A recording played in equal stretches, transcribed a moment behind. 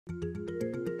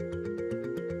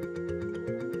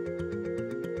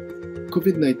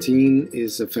Covid-19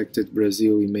 is affected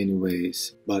Brazil in many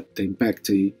ways, but the impact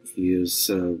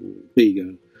is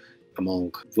bigger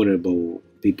among vulnerable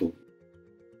people.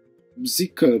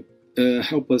 Zika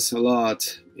helped us a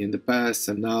lot in the past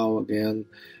and now again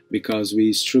because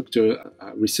we structure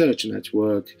a research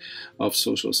network of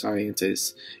social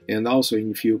scientists, and also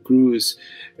in Fiocruz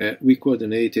we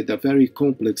coordinated a very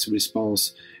complex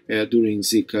response during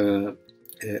Zika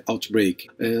outbreak,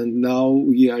 and now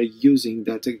we are using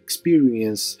that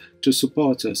experience to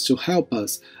support us, to help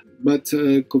us. But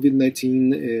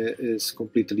COVID-19 is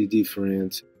completely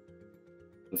different.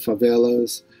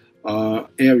 Favelas are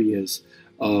areas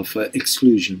of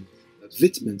exclusion,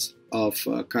 victims of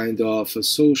a kind of a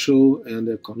social and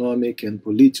economic and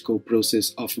political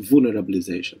process of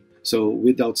vulnerabilization. So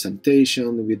without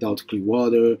sanitation, without clean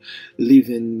water,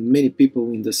 living many people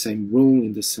in the same room,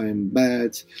 in the same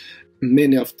bed,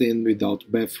 many of them without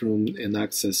bathroom and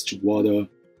access to water.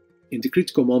 In the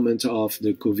critical moment of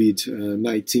the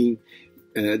COVID-19,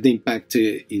 the impact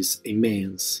is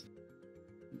immense.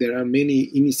 There are many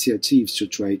initiatives to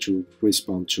try to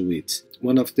respond to it.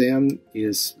 One of them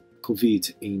is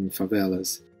COVID in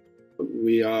favelas.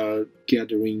 We are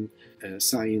gathering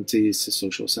scientists,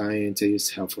 social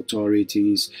scientists, health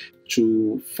authorities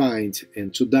to find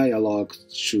and to dialogue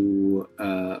to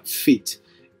fit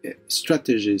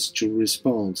strategies to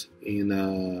respond in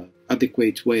an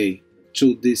adequate way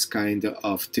to this kind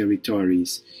of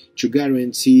territories, to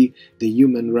guarantee the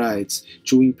human rights,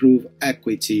 to improve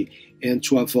equity, and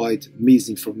to avoid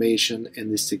misinformation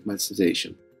and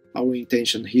stigmatization. Our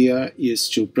intention here is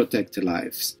to protect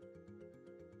lives.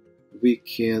 We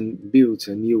can build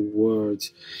a new world,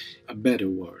 a better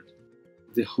world.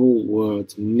 The whole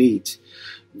world needs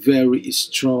very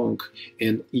strong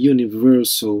and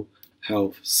universal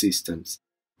health systems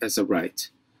as a right,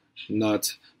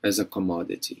 not as a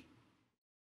commodity.